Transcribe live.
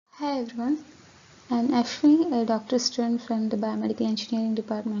Hi everyone, I'm Ashwini, a doctor student from the Biomedical Engineering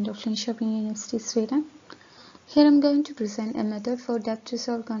Department of Linköping University, Sweden. Here I'm going to present a method for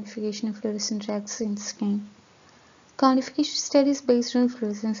depth-resolved quantification of fluorescent drugs in skin. Quantification studies based on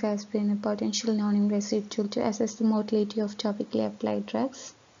fluorescence has been a potential non-invasive tool to assess the motility of topically applied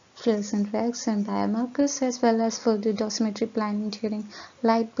drugs, fluorescent drugs, and biomarkers, as well as for the dosimetry planning during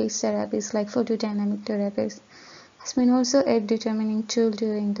light-based therapies like photodynamic therapies. Has been also a determining tool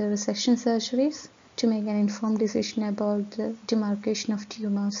during the resection surgeries to make an informed decision about the demarcation of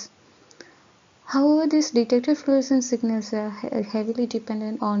tumors. However, these detected fluorescent signals are heavily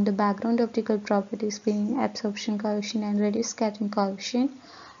dependent on the background optical properties being absorption coefficient and reduced scattering coefficient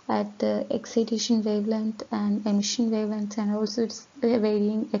at the excitation wavelength and emission wavelengths, and also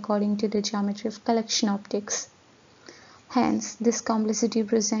varying according to the geometry of collection optics. Hence, this complexity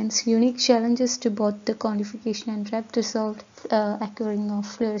presents unique challenges to both the quantification and depth-resolved occurring of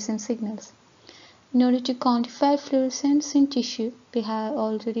fluorescent signals. In order to quantify fluorescence in tissue, we have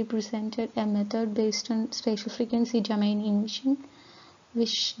already presented a method based on spatial frequency domain imaging,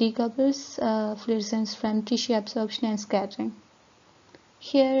 which decouples fluorescence from tissue absorption and scattering.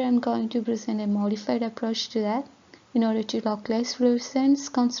 Here I am going to present a modified approach to that in order to localize fluorescence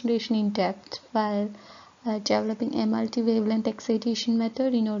concentration in depth, while developing a multi-wavelength excitation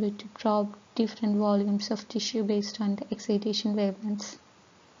method in order to probe different volumes of tissue based on the excitation wavelengths.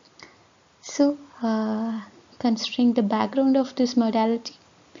 So, considering the background of this modality,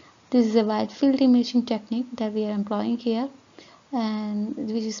 this is a wide field imaging technique that we are employing here, and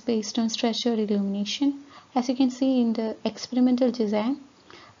which is based on structured illumination. As you can see in the experimental design,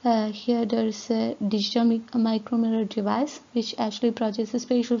 here there is a digital micromirror device which actually projects the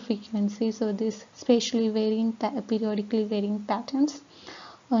spatial frequency, so this spatially varying periodically varying patterns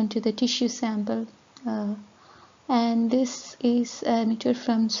onto the tissue sample, and this is emitted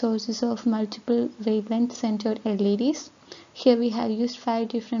from sources of multiple wavelength centered LEDs. Here we have used 5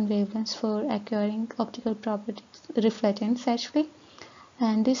 different wavelengths for acquiring optical properties, reflectance actually,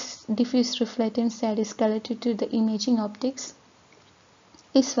 and this diffuse reflectance that is connected to the imaging optics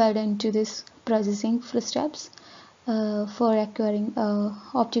is fed into this processing steps for acquiring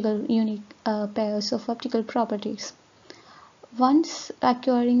optical unique pairs of optical properties. Once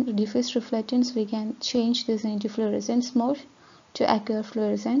acquiring diffuse reflectance, we can change this into fluorescence mode to acquire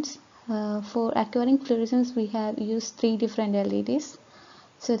fluorescence. For acquiring fluorescence, we have used 3 different LEDs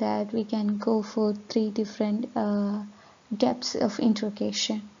so that we can go for 3 different depths of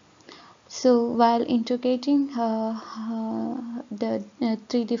interrogation. So while interrogating the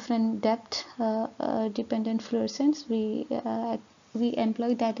 3 different depth dependent fluorescence, we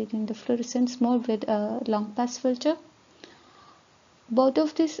employ that in the fluorescence mode with a long pass filter. Both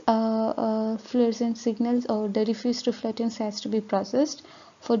of these fluorescence signals or the diffuse reflectance has to be processed.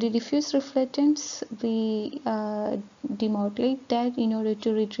 For the diffuse reflectance, we demodulate that in order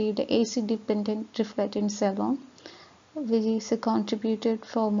to retrieve the AC dependent reflectance alone, which is a contributed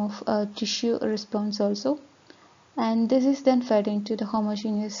form of tissue response also, and this is then fed into the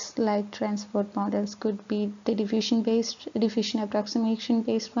homogeneous light transport models, could be the diffusion approximation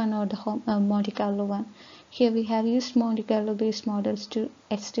based one or the Monte Carlo one. Here we have used Monte Carlo based models to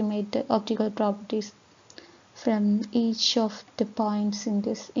estimate the optical properties from each of the points in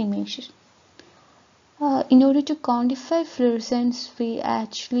this image. In order to quantify fluorescence, we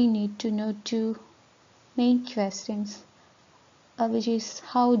actually need to know 2 main questions, which is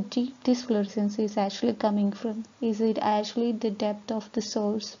how deep this fluorescence is actually coming from. Is it actually the depth of the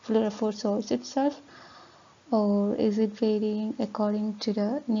source, fluorophore source itself, or is it varying according to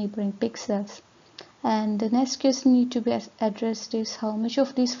the neighboring pixels? And the next question need to be addressed is how much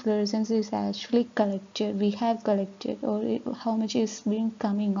of this fluorescence is actually we have collected, or how much is being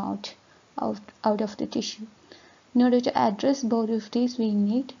coming out of the tissue. In order to address both of these, we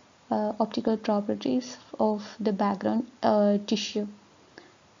need optical properties of the background tissue.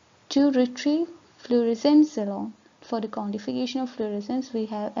 To retrieve fluorescence alone, for the quantification of fluorescence, we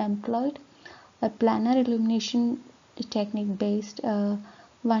have employed a planar illumination technique based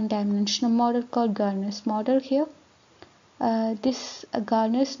one-dimensional model called Garner's model here. This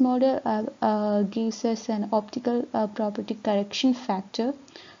Garner's model gives us an optical property correction factor.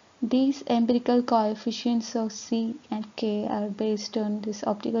 These empirical coefficients of C and K are based on these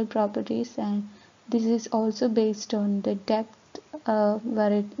optical properties, and this is also based on the depth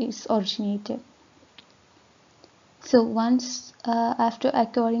where it is originated. So once after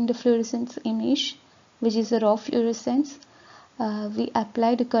acquiring the fluorescence image, which is a raw fluorescence, we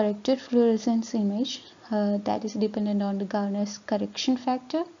apply the corrected fluorescence image that is dependent on the Garner's correction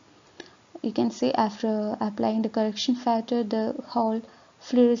factor. You can say after applying the correction factor, the whole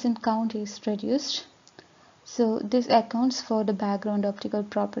fluorescent count is reduced. So this accounts for the background optical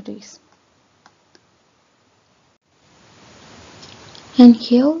properties. And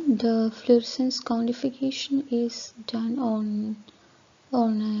here the fluorescence quantification is done on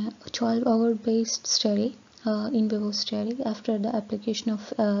a 12-hour based study, in vivo study, after the application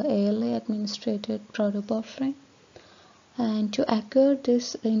of ALA administered protoporphyrin. And to occur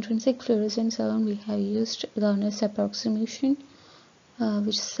this intrinsic fluorescence alone, we have used Garner's approximation,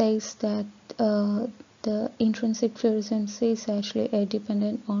 which says that the intrinsic fluorescence is actually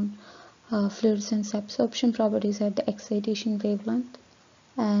dependent on fluorescence absorption properties at the excitation wavelength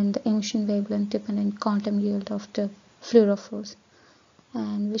and the emission wavelength dependent quantum yield of the fluorophores,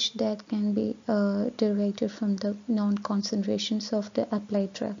 and which that can be derived from the known concentrations of the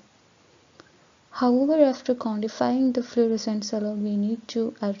applied drug. However, after quantifying the fluorescence alone, we need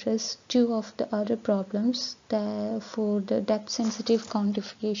to address two of the other problems for the depth-sensitive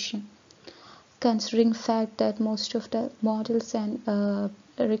quantification. Considering fact that most of the models and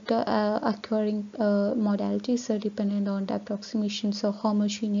occurring modalities are dependent on the approximations of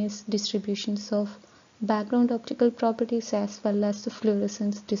homogeneous distributions of background optical properties as well as the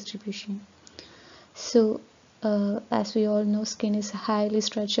fluorescence distribution. So as we all know, skin is a highly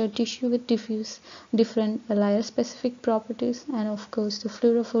structured tissue with different layer specific properties, and of course the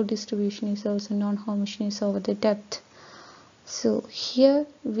fluorophore distribution is also non-homogeneous over the depth. So here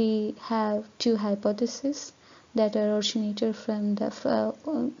we have two hypotheses that are originated from the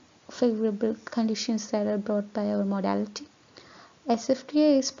favorable conditions that are brought by our modality.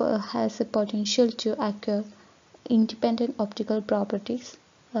 SFTA has a potential to occur independent optical properties.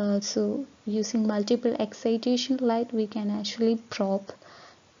 So using multiple excitation light, we can actually probe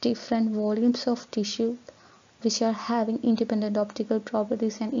different volumes of tissue which are having independent optical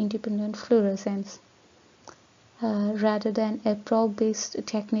properties and independent fluorescence, rather than a probe based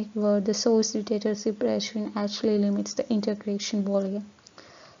technique where the source dictator separation actually limits the integration volume.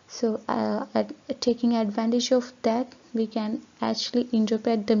 So taking advantage of that, we can actually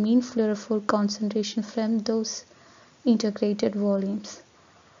interpret the mean fluorophore concentration from those integrated volumes.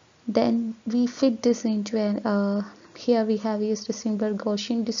 Then we fit this into an here we have used a simple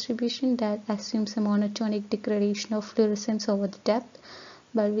Gaussian distribution that assumes a monotonic degradation of fluorescence over the depth,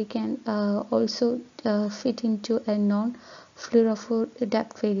 but we can also fit into a non-fluorophore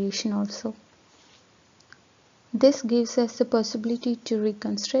depth variation also. This gives us the possibility to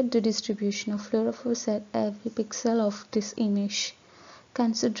reconstruct the distribution of fluorophores at every pixel of this image.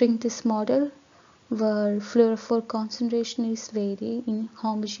 Considering this model, where fluorophore concentration is varying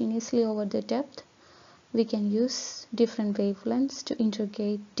homogeneously over the depth, we can use different wavelengths to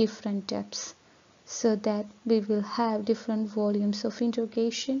interrogate different depths, so that we will have different volumes of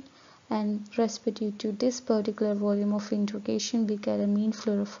interrogation, and respective to this particular volume of interrogation, we get a mean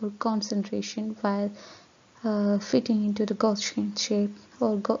fluorophore concentration while fitting into the Gaussian shape.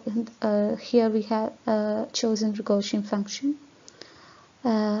 Or here we have chosen the Gaussian function,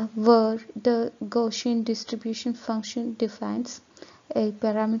 where the Gaussian distribution function defines a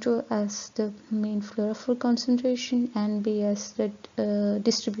parameter as the mean fluorophore concentration and B as the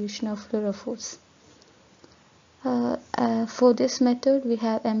distribution of fluorophores. For this method, we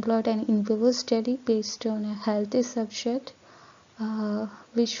have employed an in vivo study based on a healthy subject,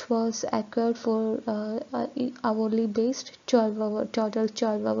 which was occurred for hourly based total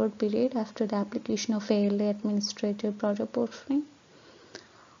 12-hour period after the application of ALA administered protoporphyrin,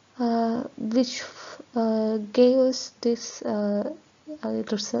 which gave us this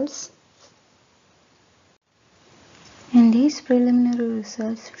results. And these preliminary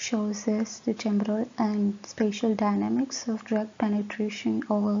results shows us the temporal and spatial dynamics of drug penetration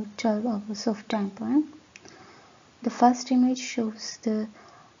over 12 hours of time point. The first image shows the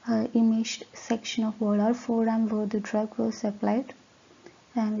imaged section of volar forearm where the drug was applied,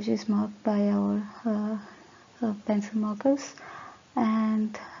 and which is marked by our pencil markers.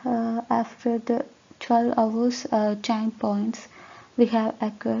 And after the 12 hours time points, we have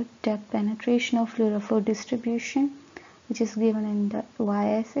occurred depth penetration of fluorophore distribution, which is given in the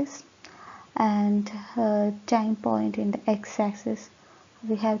y-axis, and time point in the x-axis.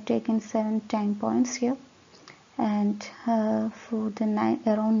 We have taken 7 time points here, and for the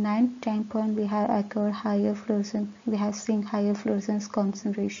around 9 time point, we have occurred higher fluorescence. We have seen higher fluorescence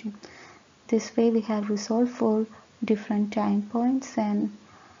concentration. This way, we have resolved for different time points, and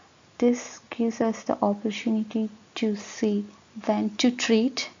this gives us the opportunity to see when to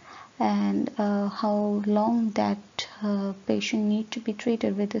treat and how long that patient need to be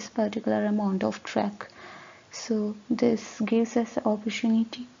treated with this particular amount of drug. So this gives us the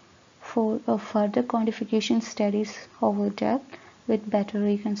opportunity for further quantification studies over depth with better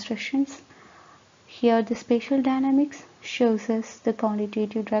reconstructions. Here the spatial dynamics shows us the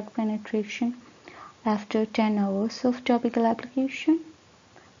quantitative drug penetration after 10 hours of topical application.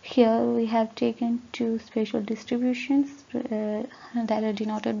 Here we have taken two spatial distributions that are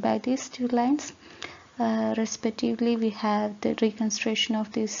denoted by these two lines. Respectively, we have the reconstruction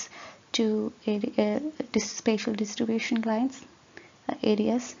of these two spatial distribution lines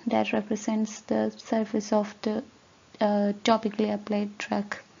areas that represents the surface of the topically applied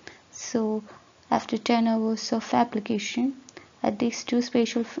drug. So after 10 hours of application, at these two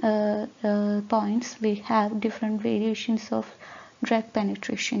spatial points, we have different variations of drug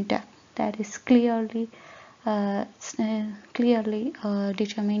penetration depth that is clearly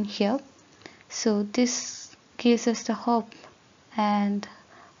determined here. So this gives us the hope and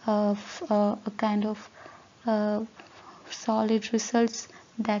of a kind of solid results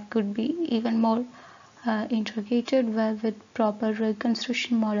that could be even more interrogated well with proper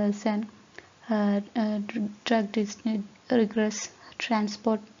reconstruction models and drug rigorous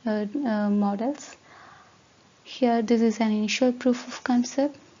transport models. Here this is an initial proof of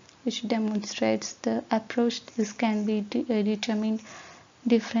concept which demonstrates the approach. This can be determined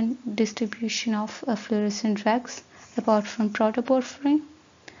different distribution of fluorescent drugs apart from protoporphyrin,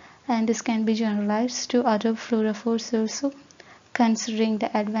 and this can be generalized to other fluorophores also, considering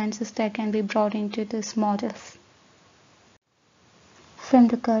the advances that can be brought into these models. From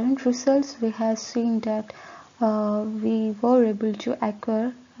the current results, we have seen that we were able to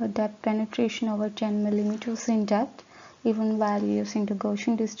acquire depth penetration over 10 millimeters in depth even while using the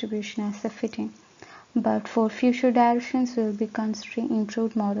Gaussian distribution as a fitting. But for future directions, we will be considering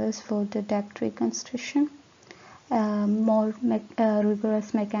improved models for the depth reconstruction. More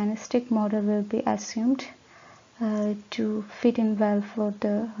rigorous mechanistic model will be assumed to fit in well for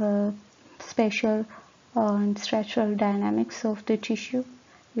the spatial and structural dynamics of the tissue,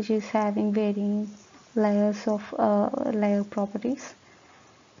 which is having varying layers of layer properties.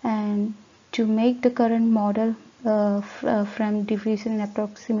 And to make the current model from diffusion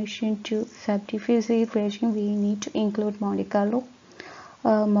approximation to subdiffusive regime, we need to include Monte Carlo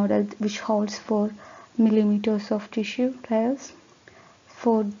model which holds 4 millimeters of tissue layers.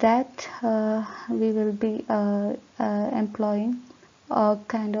 For that, we will be employing a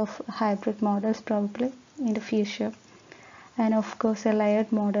kind of hybrid models probably in the future, and of course a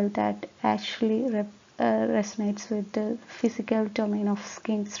layered model that actually resonates with the physical domain of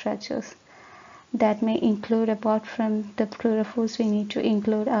skin structures. That may include, apart from the fluorophores, we need to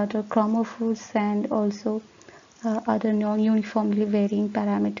include other chromophores and also other non-uniformly varying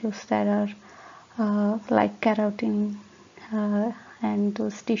parameters that are like keratin and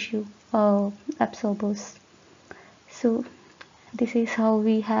those tissue absorbers. So this is how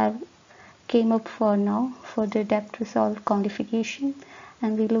we have came up for now for the depth resolved quantification,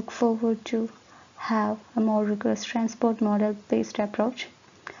 and we look forward to have a more rigorous transport model based approach,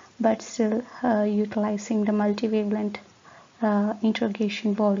 but still utilizing the multi-wavelength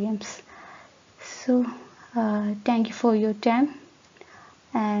interrogation volumes. So thank you for your time,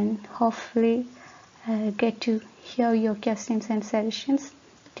 and hopefully get to hear your questions and suggestions.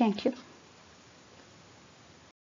 Thank you.